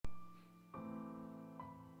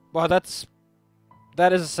Well, that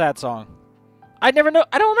is a sad song. I never know.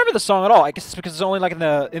 I don't remember the song at all. I guess it's because it's only like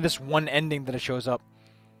in this one ending that it shows up.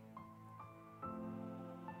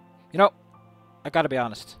 You know, I gotta be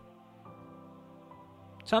honest.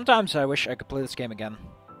 Sometimes I wish I could play this game again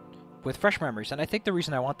with fresh memories, and I think the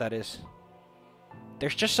reason I want that is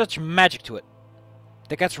there's just such magic to it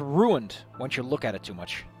that gets ruined once you look at it too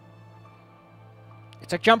much.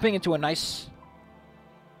 It's like jumping into a nice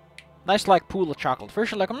like pool of chocolate.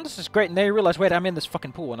 First you're like, this is great, and then you realize, wait, I'm in this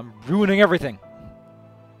fucking pool and I'm ruining everything.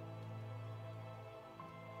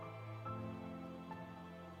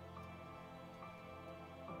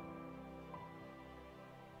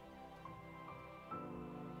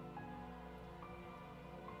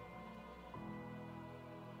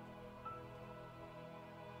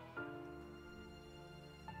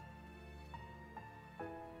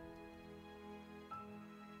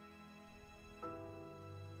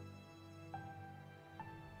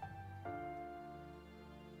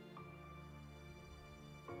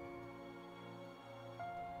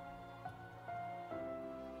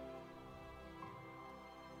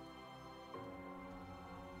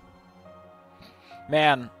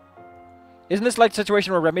 Man, isn't this like a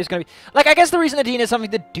situation where Remy's gonna be... Like, I guess the reason Adine has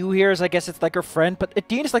something to do here is I guess it's like her friend, but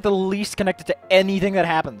Adine is like the least connected to anything that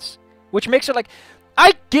happens. Which makes her like...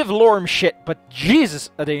 I give Lorem shit, but Jesus,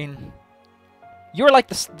 Adine. You're like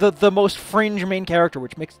the most fringe main character,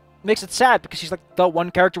 which makes it sad, because she's like the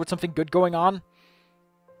one character with something good going on.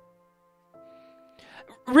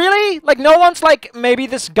 Really? Like, no one's like, maybe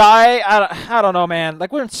this guy... I don't know, man.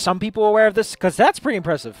 Like, weren't some people aware of this? Because that's pretty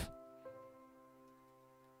impressive.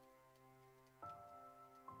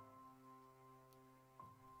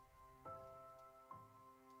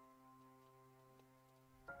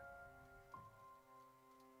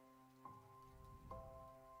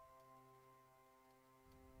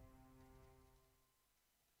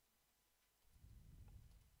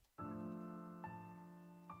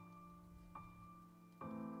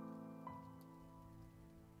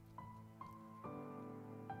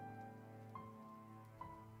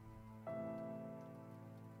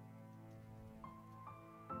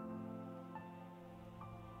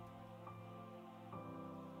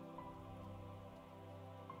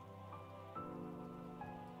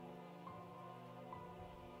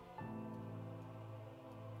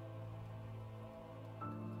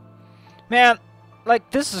 Man, like,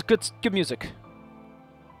 this is good music.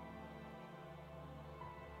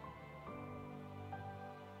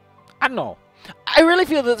 I don't know. I really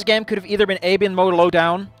feel that this game could have either been more low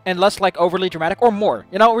down and less, like, overly dramatic, or more.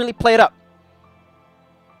 You know, really play it up.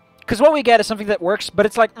 Because what we get is something that works, but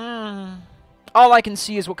it's like, all I can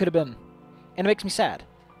see is what could have been. And it makes me sad.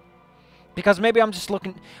 Because maybe I'm just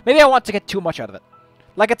looking... Maybe I want to get too much out of it.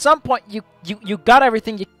 Like, at some point, you got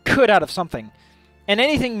everything you could out of something. And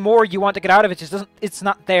anything more you want to get out of it just doesn't... It's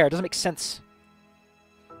not there. It doesn't make sense.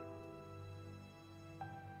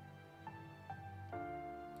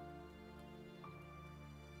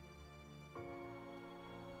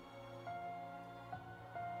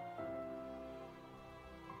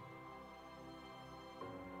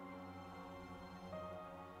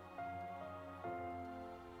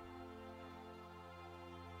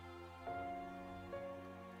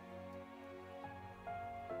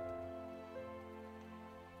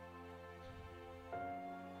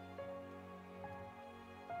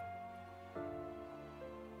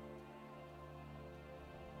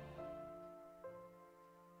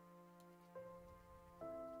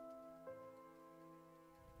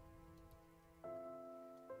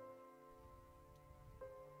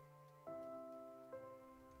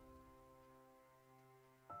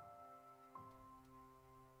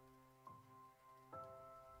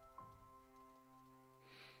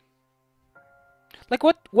 Like,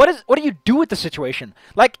 what do you do with the situation?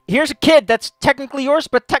 Like, here's a kid that's technically yours,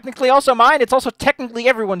 but technically also mine. It's also technically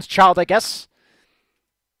everyone's child, I guess.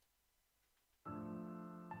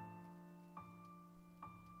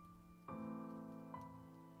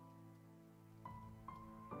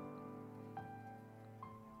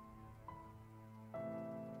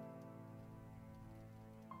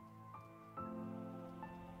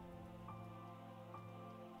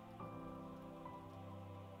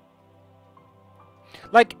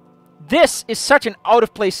 Like, this is such an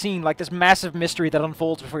out-of-place scene, like this massive mystery that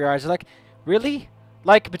unfolds before your eyes. It's like, really?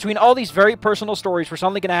 Like, between all these very personal stories, we're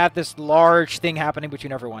suddenly going to have this large thing happening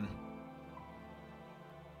between everyone.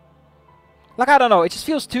 Like, I don't know, it just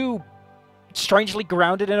feels too strangely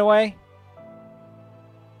grounded in a way.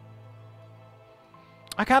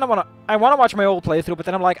 I kind of want to... I want to watch my old playthrough, but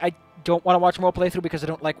then I'm like, I don't want to watch my old playthrough because I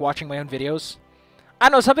don't like watching my own videos. I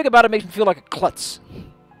don't know, something about it makes me feel like a klutz.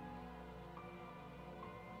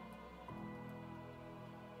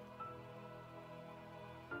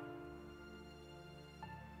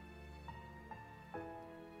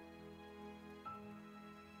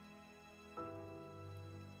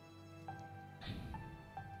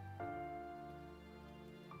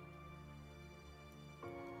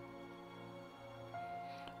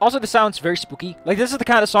 Also, this sounds very spooky. Like, this is the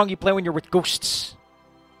kind of song you play when you're with ghosts.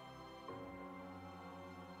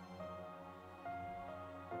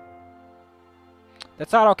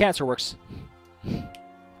 That's not how cancer works.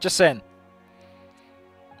 Just saying.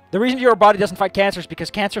 The reason your body doesn't fight cancer is because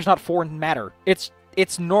cancer is not foreign matter. It's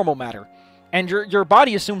normal matter. And your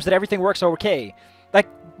body assumes that everything works okay. Like,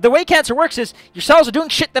 the way cancer works is your cells are doing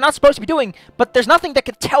shit they're not supposed to be doing, but there's nothing that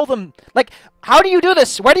can tell them, like, how do you do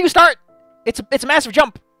this? Where do you start? It's a massive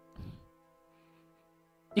jump.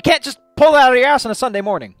 You can't just pull it out of your ass on a Sunday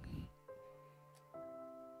morning.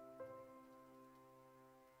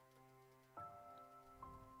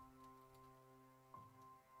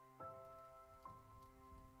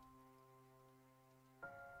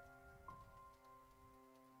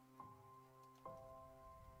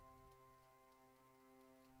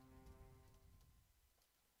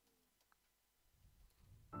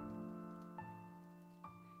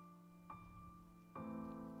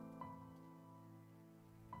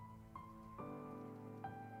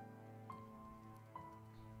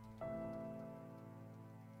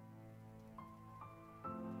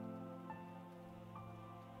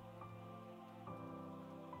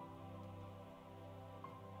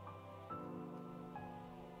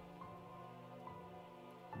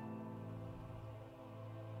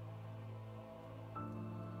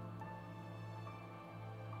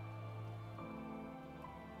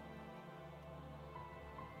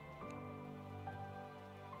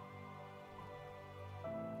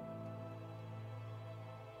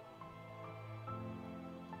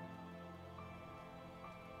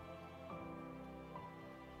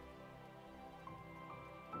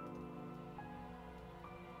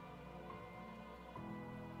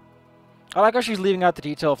 I like how she's leaving out the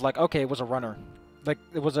detail of, like, okay, it was a runner. Like,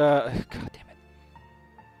 it was a... God damn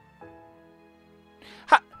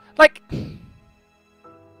it. Like...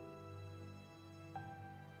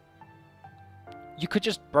 You could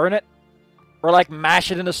just burn it? Or, like,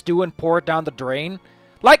 mash it in a stew and pour it down the drain?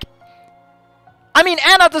 Like... I mean,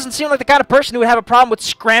 Anna doesn't seem like the kind of person who would have a problem with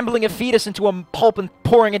scrambling a fetus into a pulp and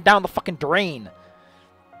pouring it down the fucking drain.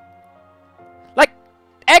 Like,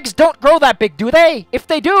 eggs don't grow that big, do they? If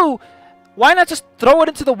they do... Why not just throw it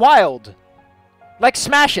into the wild? Like,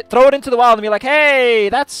 smash it, throw it into the wild and be like, hey,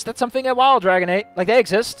 that's something a wild dragon ate. Like, they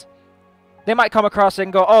exist. They might come across it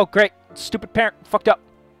and go, oh, great, stupid parent, fucked up.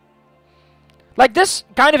 Like, this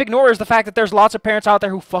kind of ignores the fact that there's lots of parents out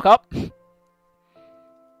there who fuck up.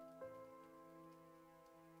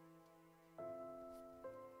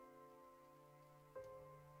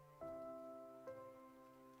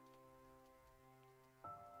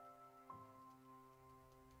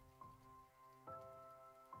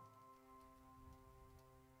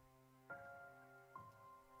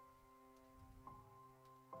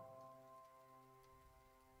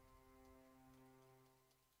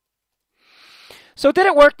 So did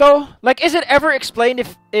it work, though? Like, is it ever explained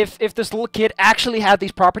if this little kid actually had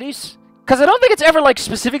these properties? Because I don't think it's ever, like,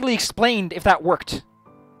 specifically explained if that worked.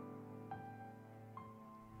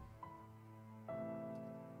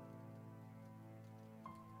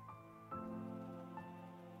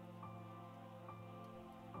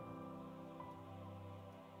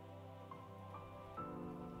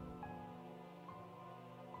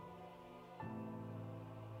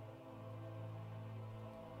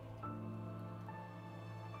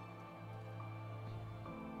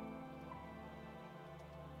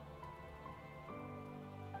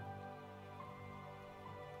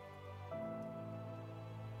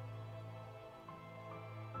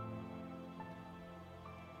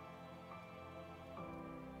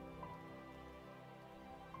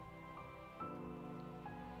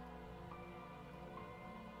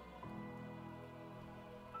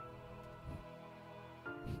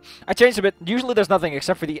 I changed a bit. Usually there's nothing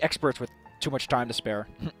except for the experts with too much time to spare.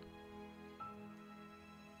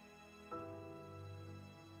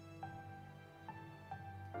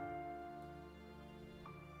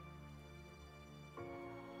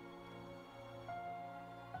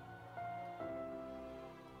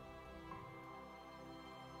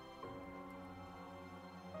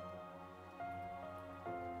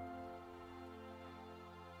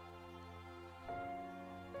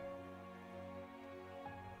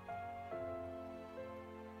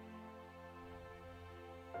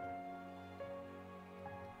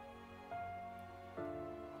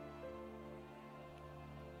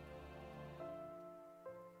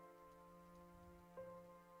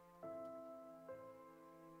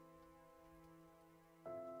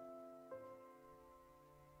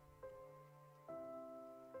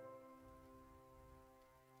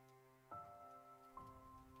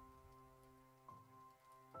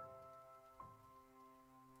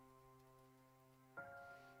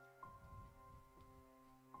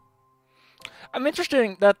 I'm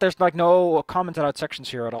interested that there's like no commented out sections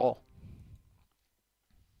here at all.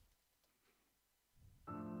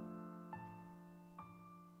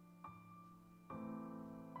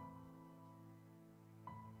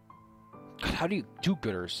 God, how do you do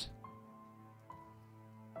gooders?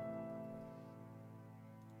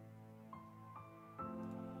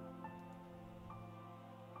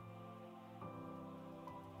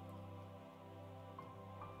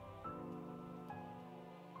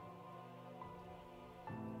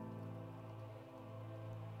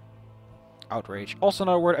 Outrage. Also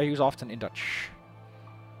another word I use often in Dutch.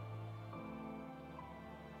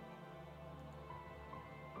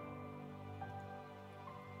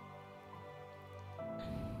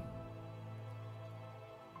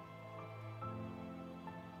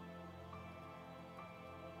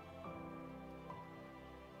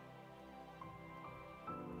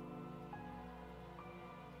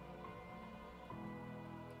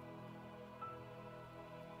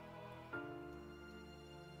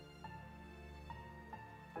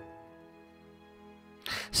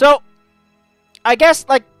 So, I guess,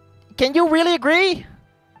 like, can you really agree?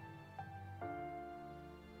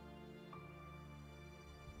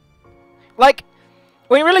 Like,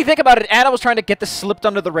 when you really think about it, Anna was trying to get this slipped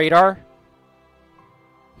under the radar.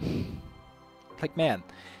 Like, man,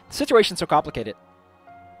 the situation's so complicated.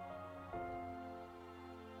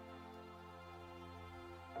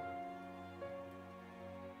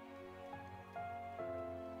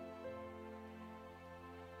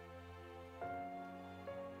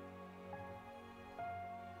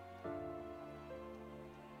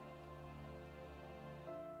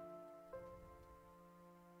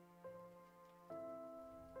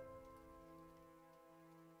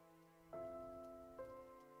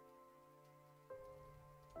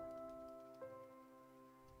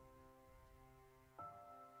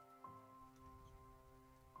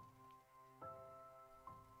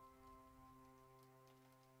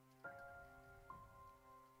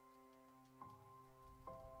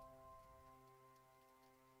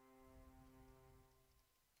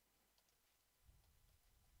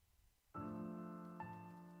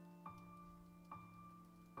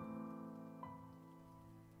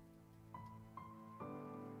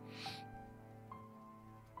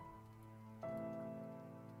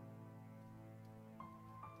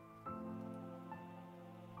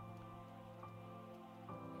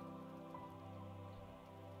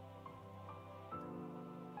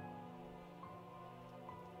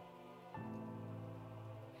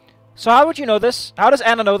 So how would you know this? How does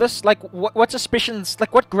Anna know this? Like, what suspicions,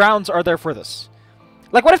 like, what grounds are there for this?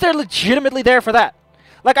 Like, what if they're legitimately there for that?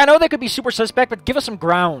 Like, I know they could be super suspect, but give us some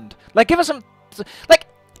ground. Like, give us some... Like,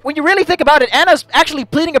 when you really think about it, Anna's actually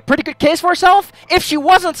pleading a pretty good case for herself if she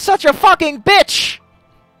wasn't such a fucking bitch!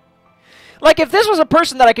 Like, if this was a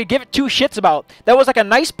person that I could give two shits about, that was like a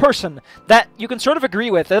nice person that you can sort of agree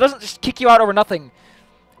with, that doesn't just kick you out over nothing,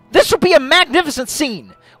 this would be a magnificent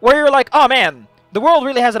scene where you're like, oh man, the world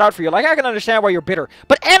really has it out for you. Like, I can understand why you're bitter.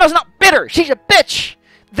 But Anna's not bitter! She's a bitch!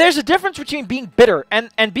 There's a difference between being bitter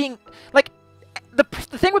and being... Like, the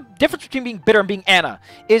thing with difference between being bitter and being Anna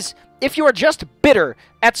is if you are just bitter,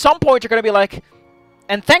 at some point you're going to be like,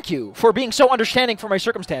 and thank you for being so understanding for my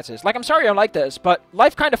circumstances. Like, I'm sorry I'm like this, but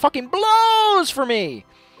life kind of fucking blows for me.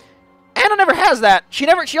 Anna never has that. She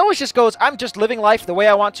always just goes, I'm just living life the way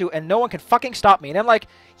I want to, and no one can fucking stop me. And I'm like,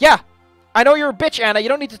 yeah, I know you're a bitch, Anna. You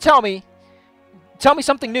don't need to tell me. Tell me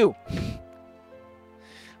something new.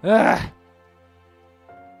 Ugh.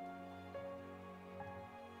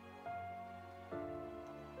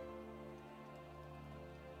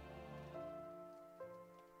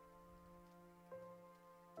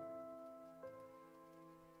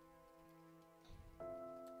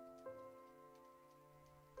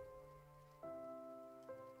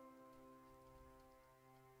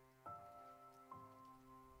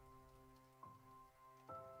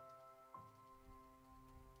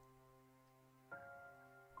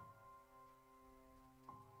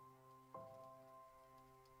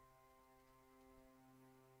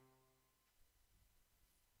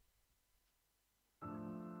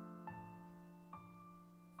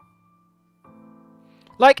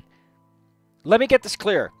 Like, let me get this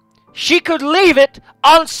clear. She could leave it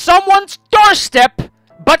on someone's doorstep,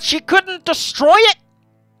 but she couldn't destroy it?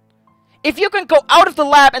 If you can go out of the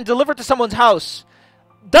lab and deliver it to someone's house,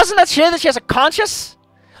 doesn't that say that she has a conscience?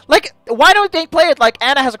 Like, why don't they play it like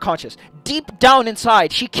Anna has a conscience? Deep down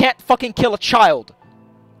inside, she can't fucking kill a child.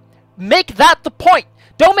 Make that the point.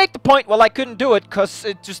 Don't make the point, well, I couldn't do it because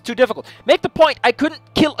it's just too difficult. Make the point, I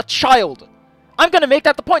couldn't kill a child. I'm going to make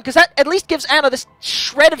that the point, because that at least gives Anna this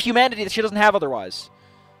shred of humanity that she doesn't have otherwise.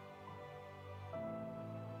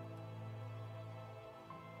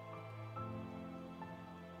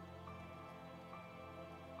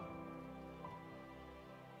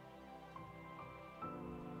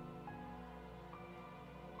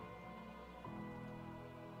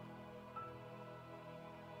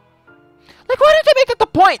 Like, why did they make that the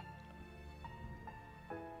point?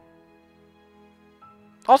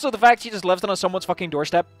 Also, the fact she just left it on someone's fucking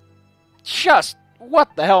doorstep. Just,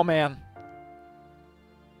 what the hell, man?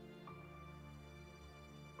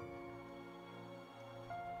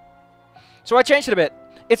 So I changed it a bit.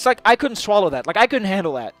 It's like, I couldn't swallow that. Like, I couldn't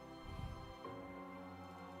handle that.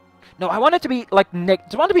 No, I want it to be, like, I want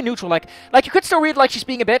it to be neutral. Like, you could still read like she's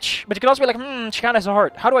being a bitch, but you could also be like, she kind of has a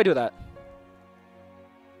heart. How do I do that?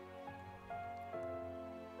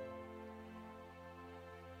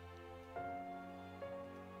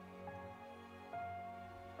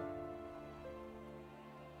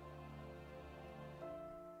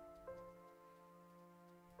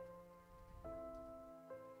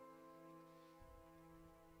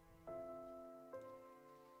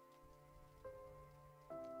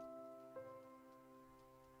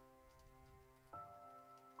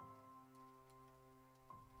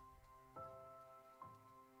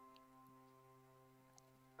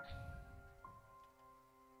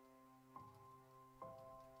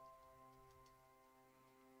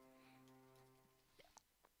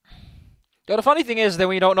 Yo, the funny thing is that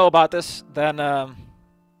when you don't know about this, then, And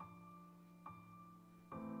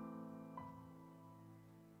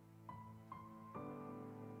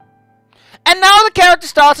now the character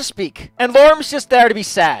starts to speak, and Lorm's just there to be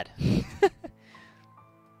sad.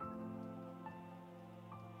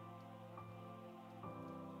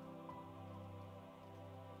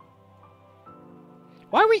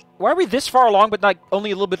 Why are we this far along, but like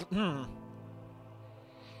only a little bit?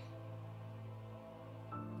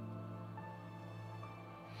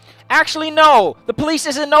 Actually, no. The police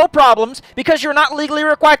is in no problems because you're not legally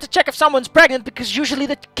required to check if someone's pregnant because usually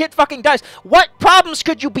the kid fucking dies. What problems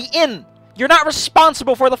could you be in? You're not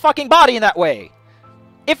responsible for the fucking body in that way.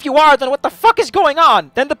 If you are, then what the fuck is going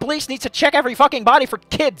on? Then the police needs to check every fucking body for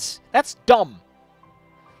kids. That's dumb.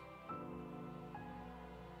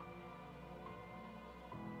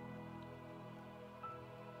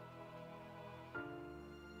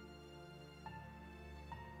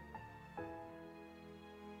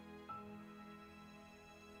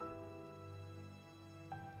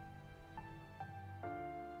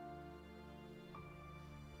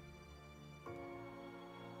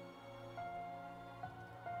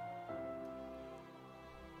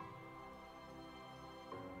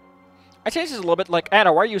 I changed this a little bit, like,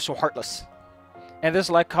 Anna, why are you so heartless? And this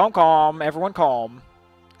is like, calm, everyone calm.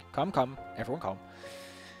 Calm, everyone calm.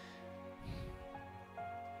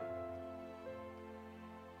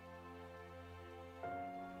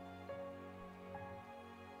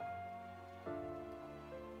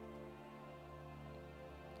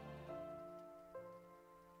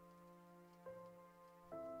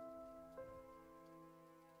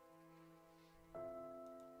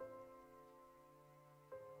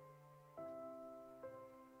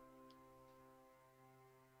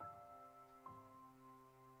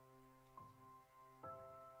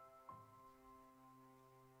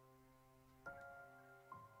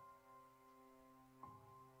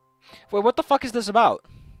 Wait, what the fuck is this about?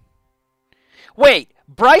 Wait,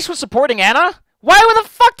 Bryce was supporting Anna? Why the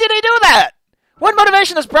fuck did he do that? What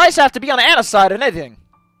motivation does Bryce have to be on Anna's side or anything?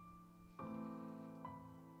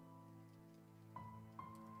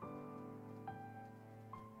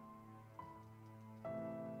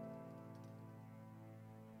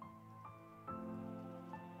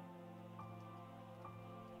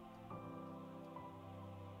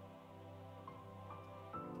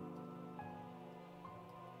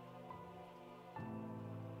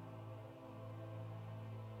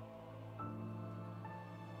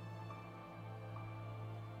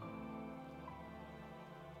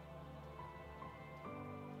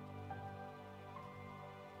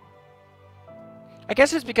 I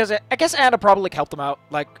guess it's because I guess Anna probably like, helped him out,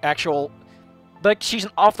 like actual, like she's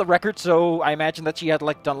off the record, so I imagine that she had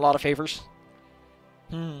like done a lot of favors.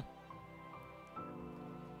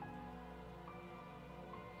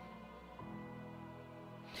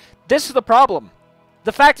 This is the problem.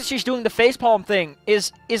 The fact that she's doing the facepalm thing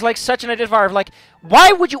is like such an identifier of like,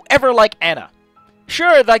 why would you ever like Anna?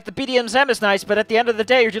 Sure, like the BDSM is nice, but at the end of the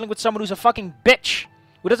day, you're dealing with someone who's a fucking bitch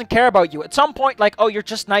who doesn't care about you. At some point, like, oh, you're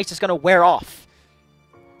just nice, it's gonna wear off.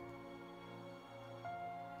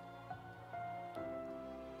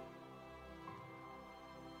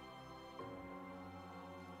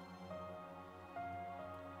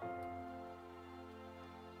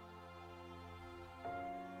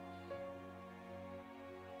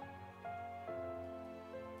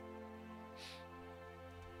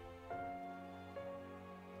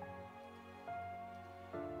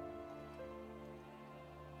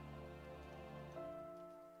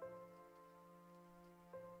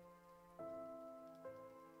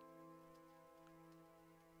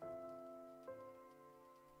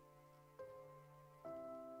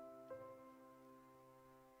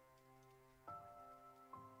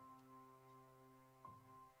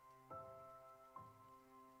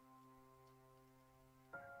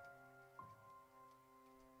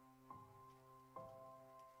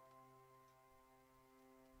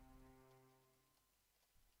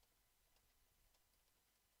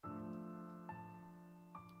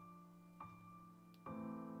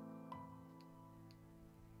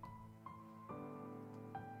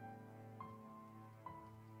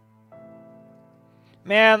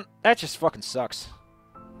 Man, that just fucking sucks.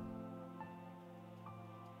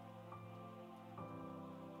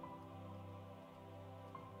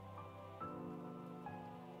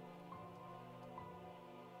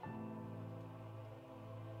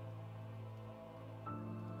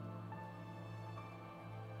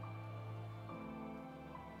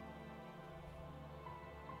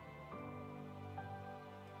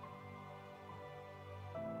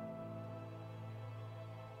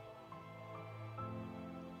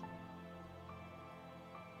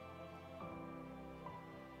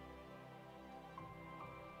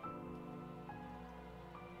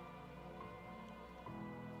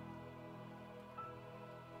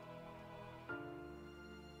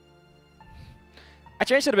 I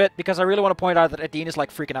changed it a bit because I really want to point out that Adine is like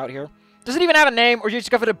freaking out here. Does it even have a name, or you just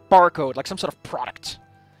give it a barcode, like some sort of product?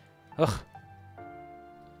 Ugh.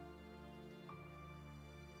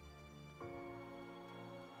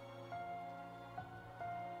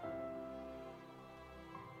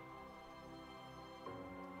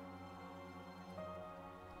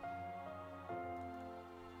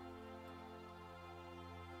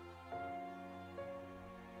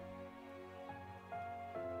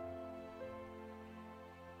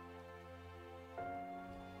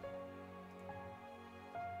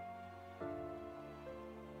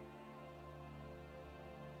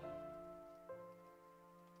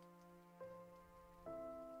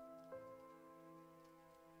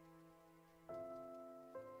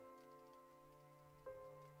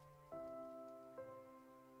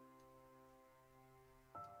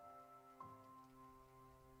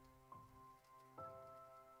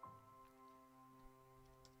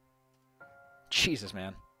 Jesus,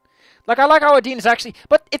 man. Like, I like how Adine is actually...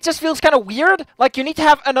 But it just feels kind of weird. Like, you need to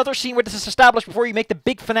have another scene where this is established before you make the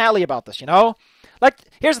big finale about this, you know? Like,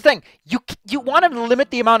 here's the thing. You want to limit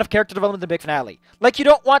the amount of character development in the big finale. Like, you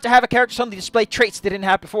don't want to have a character suddenly display traits they didn't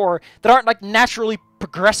have before that aren't, like, naturally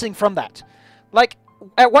progressing from that. Like,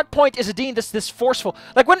 at what point is Adine this forceful?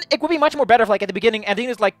 Like, when it would be much more better if, like, at the beginning, Adine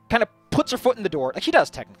is, like, kind of puts her foot in the door. Like, she does,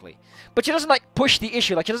 technically. But she doesn't, like, push the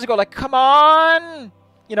issue. Like, she doesn't go, like, come on!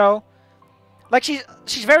 You know? Like, she's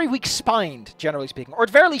very weak-spined, generally speaking. Or at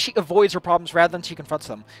very least, she avoids her problems rather than she confronts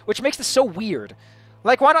them. Which makes this so weird.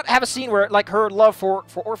 Like, why not have a scene where, like, her love for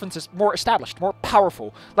orphans is more established, more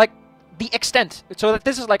powerful? Like, the extent. So that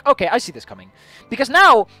this is like, okay, I see this coming. Because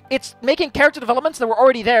now, it's making character developments that were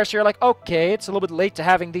already there, so you're like, okay, it's a little bit late to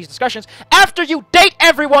having these discussions. After you date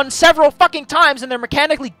everyone several fucking times and they're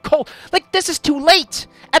mechanically cold. Like, this is too late!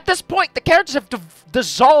 At this point, the characters have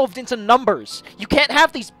dissolved into numbers. You can't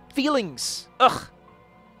have these feelings. Ugh.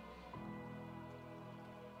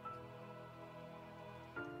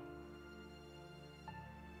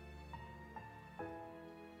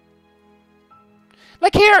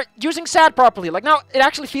 Like here, using sad properly. Like now, it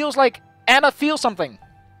actually feels like Anna feels something.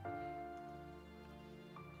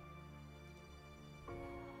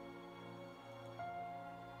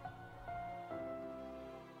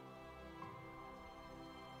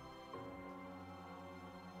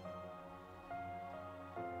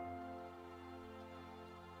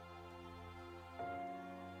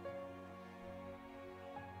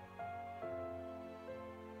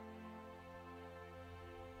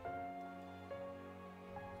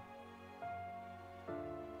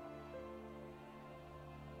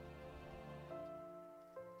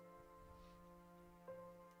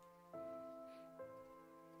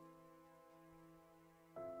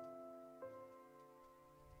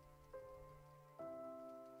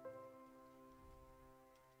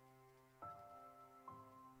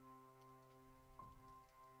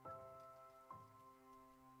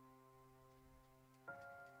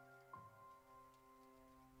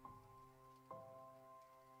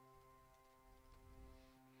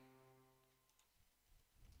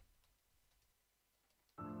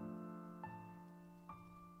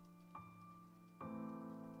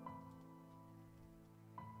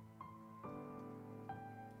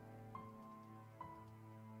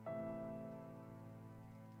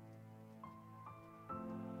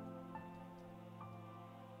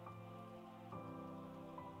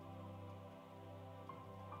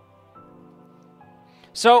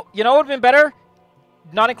 So, you know what would have been better?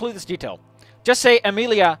 Not include this detail. Just say,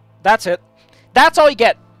 Amelia, that's it. That's all you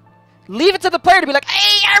get. Leave it to the player to be like,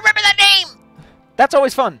 hey, I remember that name! That's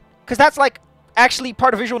always fun. Because that's, like, actually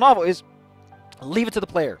part of visual novel is leave it to the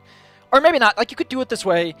player. Or maybe not. Like, you could do it this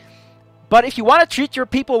way. But if you want to treat your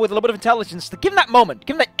people with a little bit of intelligence, give them that moment.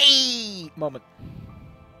 Give them that, hey, moment.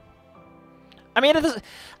 I mean,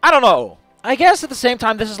 I don't know. I guess at the same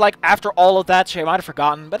time, this is like, after all of that, she might have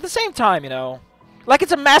forgotten. But at the same time, you know... Like,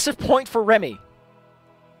 it's a massive point for Remy.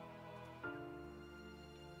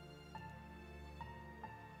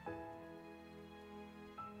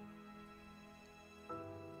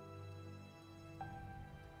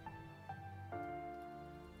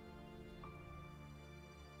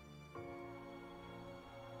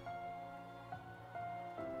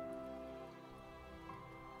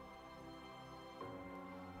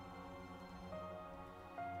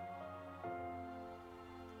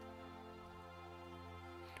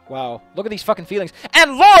 Wow, look at these fucking feelings.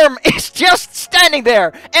 And Lorm is just standing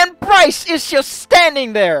there! And Bryce is just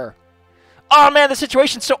standing there! Oh man, the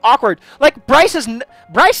situation's so awkward. Like, Bryce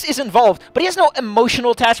is involved, but he has no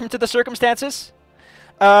emotional attachment to the circumstances.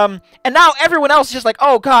 And now everyone else is just like,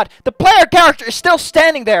 oh god, the player character is still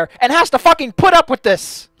standing there and has to fucking put up with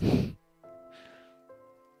this!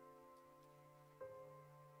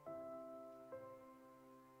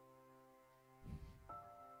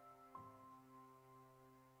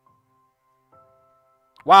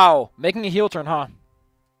 Wow, making a heel turn, huh?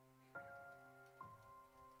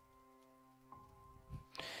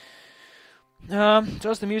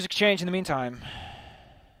 Does the music change in the meantime?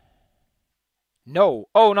 No.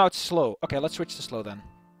 Oh, no, it's slow. Okay, let's switch to slow then.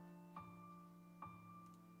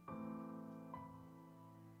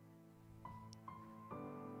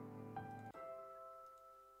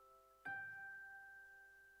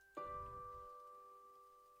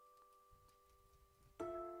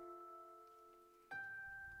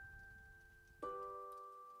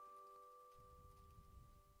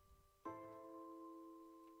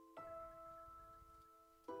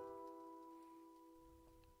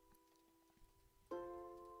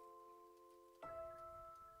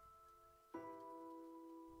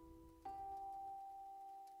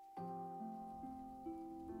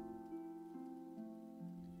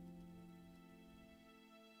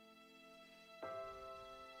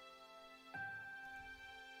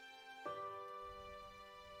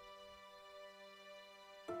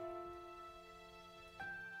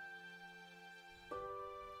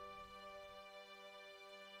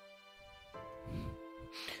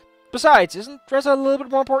 Besides, isn't Reza a little bit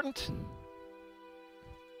more important?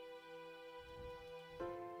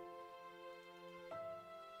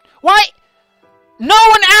 Why? No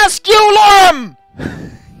one asked you, Lorm!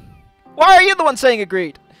 Why are you the one saying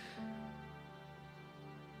agreed?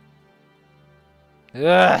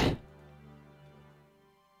 Ugh.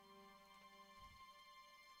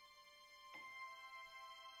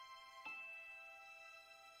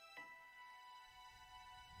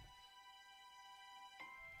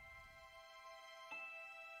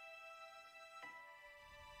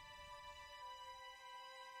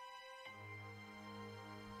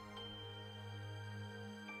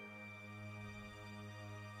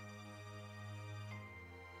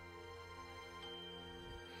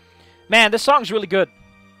 Man, this song's really good.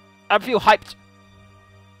 I feel hyped.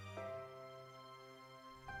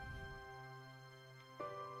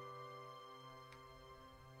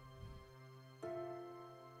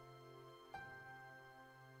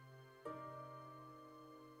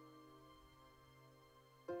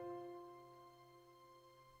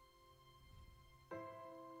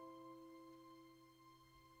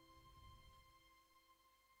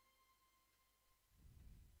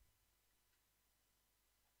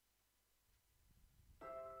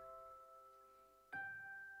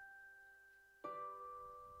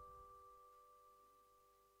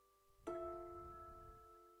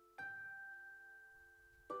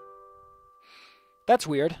 That's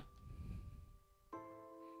weird.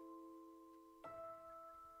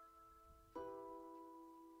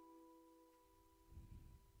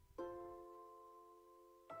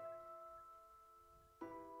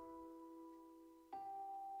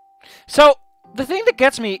 So, the thing that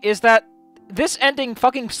gets me is that this ending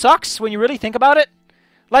fucking sucks when you really think about it.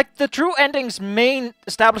 Like, the true ending's main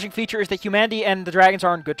establishing feature is that humanity and the dragons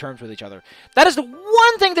are on good terms with each other. That is the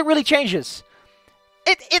one thing that really changes.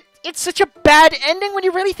 It's such a bad ending when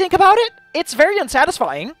you really think about it. It's very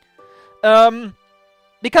unsatisfying.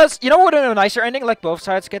 Because, you know what would have been a nicer ending? Like, both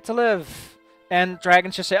sides get to live. And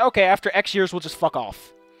dragons just say, okay, after X years, we'll just fuck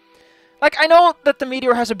off. Like, I know that the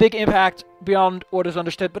meteor has a big impact beyond what is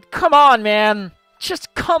understood, but come on, man.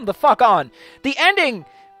 Just come the fuck on. The ending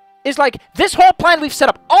is like, this whole plan we've set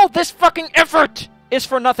up, all this fucking effort is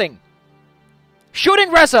for nothing.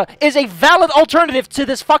 Shooting Reza is a valid alternative to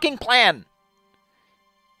this fucking plan.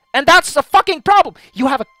 And that's the fucking problem. You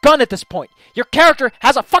have a gun at this point. Your character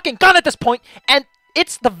has a fucking gun at this point, and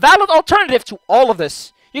it's the valid alternative to all of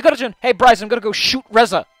this. You gotta do, hey Bryce, I'm gonna go shoot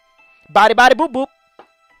Reza. Body, body, boop, boop.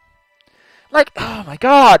 Like, oh my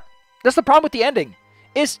god. That's the problem with the ending.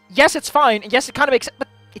 Is, yes, it's fine, and yes, it kind of makes sense, but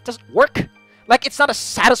it doesn't work. Like, it's not a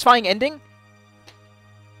satisfying ending.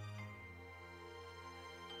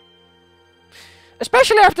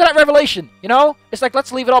 Especially after that revelation, you know? It's like,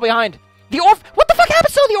 let's leave it all behind. What the fuck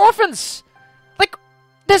happens to the orphans? Like,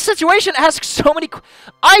 this situation has so many...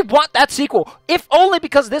 I want that sequel. If only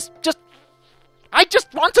because this just... I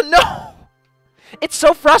just want to know. It's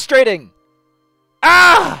so frustrating.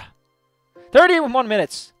 Ah! 31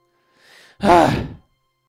 minutes.